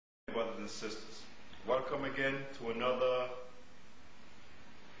and sisters. Welcome again to another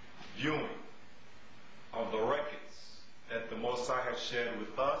viewing of the records that the Most High has shared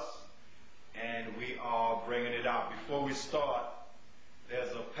with us, and we are bringing it out. Before we start,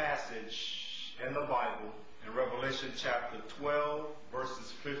 there's a passage in the Bible in Revelation chapter 12,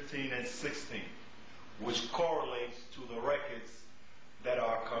 verses 15 and 16, which correlates to the records that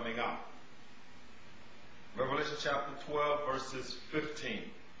are coming out. Revelation chapter 12, verses 15.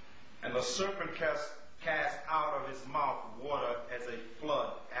 And the serpent cast out of his mouth water as a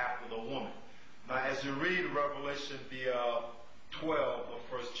flood after the woman. Now, as you read Revelation 12, the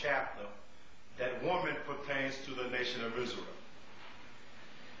first chapter, that woman pertains to the nation of Israel.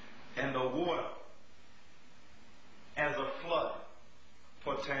 And the water, as a flood,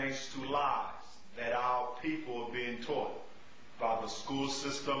 pertains to lies that our people are being taught by the school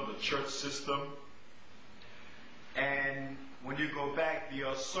system, the church system. And when you go back,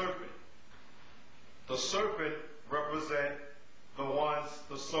 the serpent represent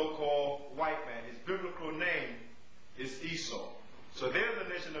the so-called white man. His biblical name is Esau. So they're the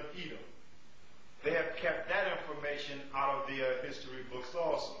nation of Edom. They have kept that information out of their history books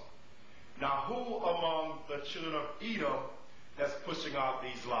also. Now, who among the children of Edom that's pushing out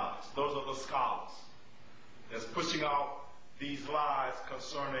these lies? Those are the scholars that's pushing out these lies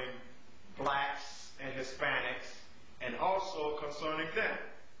concerning blacks and Hispanics, and also concerning them,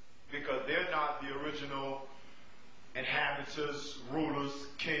 because they're not the original inhabitants, rulers,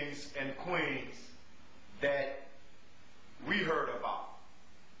 kings, and queens that we heard about.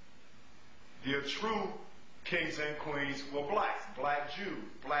 The true kings and queens were blacks, black Jews,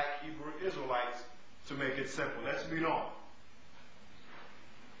 black Hebrew Israelites, to make it simple. Let's read on.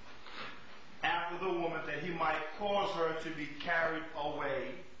 After the woman, that he might cause her to be carried away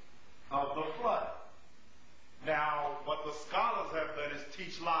of the flood. Now, what the scholars have done is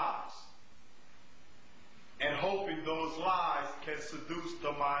teach lies, and hoping those lies can seduce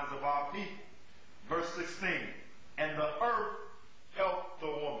the minds of our people. Verse 16, and the earth helped the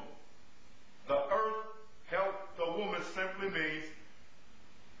woman. The earth helped the woman simply means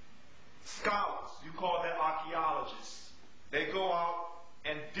scholars, you call that archaeologists. They go out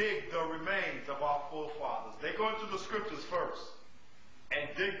and dig the remains of our forefathers. They go into the scriptures first and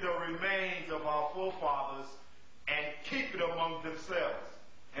dig the remains of our forefathers and keep it among themselves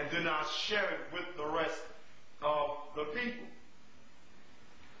and do not share it with the rest of the people.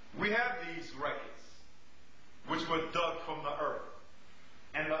 We have these records which were dug from the earth.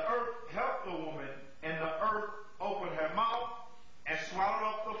 And the earth helped the woman, and the earth opened her mouth and swallowed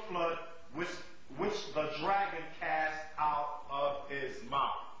up the flood which the dragon cast out of his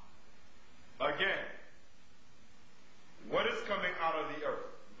mouth. Again, what is coming out of the earth?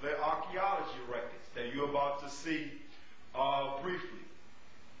 The archaeology records that you're about to see briefly.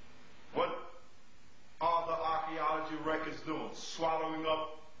 What are the archaeology records doing? Swallowing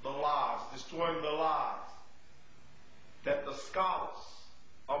up the lies, destroying the lies that the scholars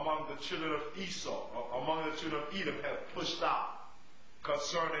among the children of Esau, or among the children of Edom, have pushed out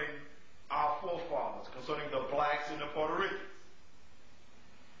concerning our forefathers, concerning the blacks and the Puerto Ricans.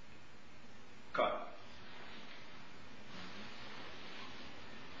 Cut.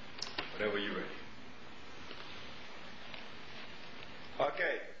 Whenever you're ready.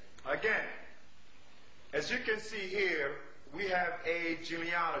 Okay, again, as you can see here, we have a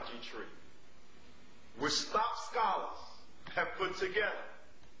genealogy tree which top scholars have put together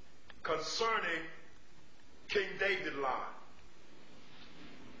concerning King David line.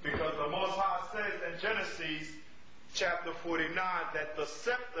 Because the Most High says in Genesis chapter 49 that the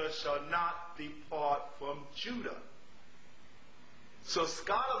scepter shall not depart from Judah. So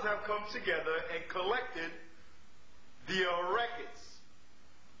scholars have come together and collected the records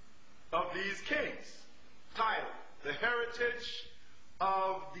of these kings, titled The Heritage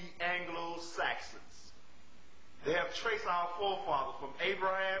of the Anglo-Saxons. They have traced our forefathers from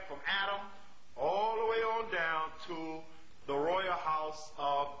Abraham, from Adam, all the way on down to the royal house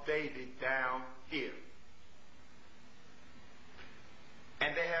of David down here.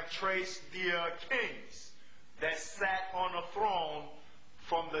 And they have traced the kings that sat on the throne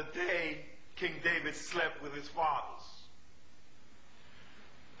from the day King David slept with his fathers.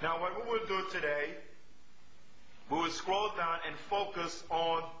 Now, what we will do today, we will scroll down and focus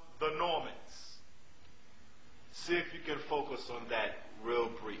on the Normans. See if you can focus on that real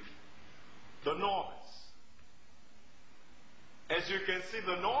brief. The Normans. As you can see,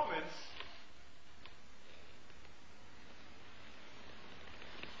 the Normans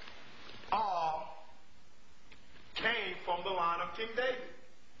came from the line of King David.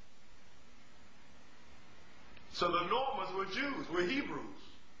 So the Normans were Jews, were Hebrews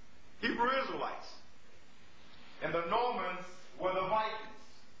Hebrew Israelites. And the Normans were the Vikings.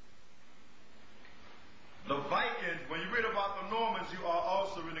 The Vikings, when you read about the Normans, you are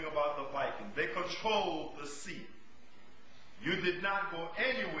also reading about the Vikings. They controlled the sea. You did not go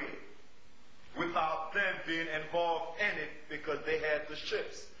anywhere without them being involved in it because they had the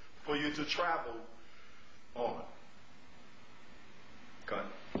ships for you to travel on. Okay.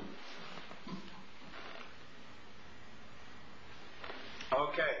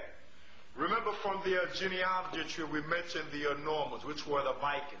 Okay. Remember from the genealogy tree, we mentioned the Normans, which were the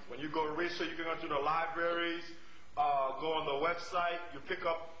Vikings. When you go to research, you can go to the libraries, go on the website, you pick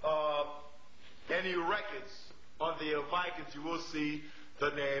up any records on the Vikings, you will see the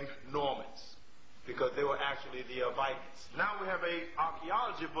name Normans, because they were actually the Vikings. Now we have an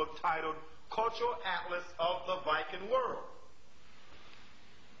archaeology book titled Cultural Atlas of the Viking World,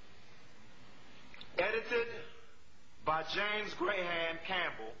 edited by James Graham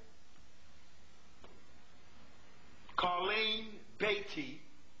Campbell, Colleen Beatty,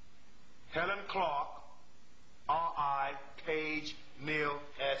 Helen Clark, R.I. Page, Neil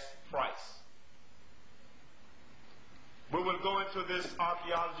S. Price. We will go into this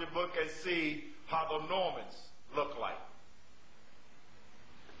archaeology book and see how the Normans look like.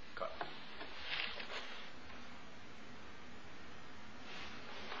 Okay.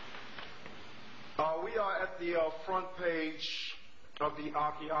 We are at the front page of the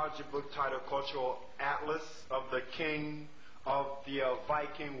archaeology book titled Cultural Atlas of the King of the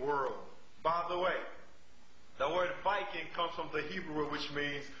Viking World. By the way, the word Viking comes from the Hebrew, which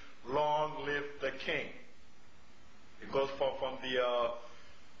means long live the king. It goes from the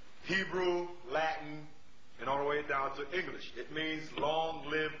Hebrew, Latin, and all the way down to English. It means long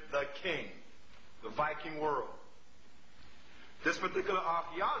live the king, the Viking world. This particular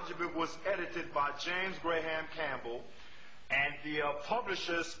archaeology book was edited by James Graham Campbell, and the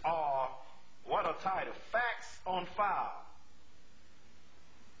publishers are, what a title, Facts on File.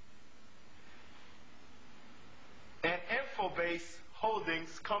 An Infobase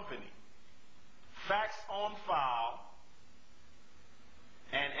Holdings Company. Facts on File,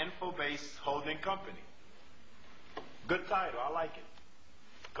 and Infobase Holding Company. Good title, I like it.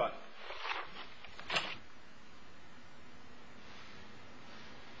 Cut.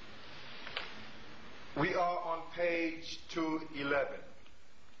 We are on page 211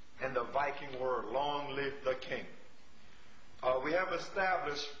 in the Viking word, long live the king. We have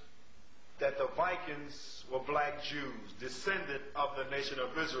established that the Vikings were black Jews, descendant of the nation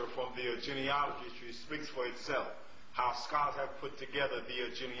of Israel. From the genealogy tree speaks for itself, how scholars have put together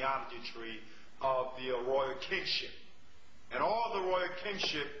the genealogy tree of the royal kingship. And all the royal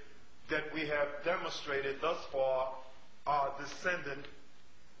kingship that we have demonstrated thus far are descendant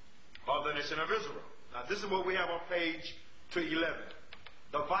of the nation of Israel. Now this is what we have on page 211.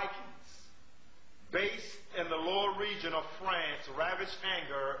 The Vikings, based in the lower region of France, ravaged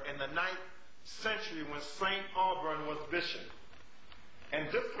Angers in the 9th century when Saint Auburn was bishop. And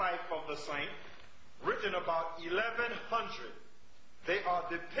this life of the saint, written about 1100, they are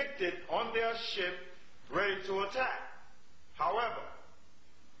depicted on their ship ready to attack. However,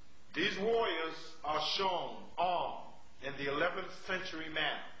 these warriors are shown armed in the 11th century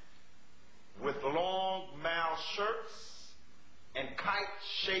manner, with long mail shirts and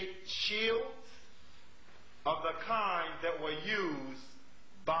kite-shaped shields of the kind that were used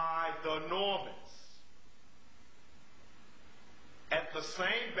by the Normans at the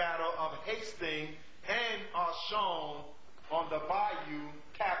same battle of Hastings, and are shown on the Bayeux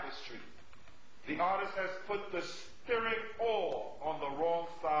Tapestry. The artist has put the steering oar on the wrong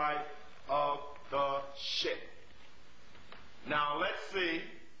side of the ship. Now let's see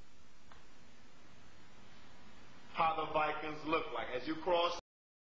how the Vikings look like. As you cross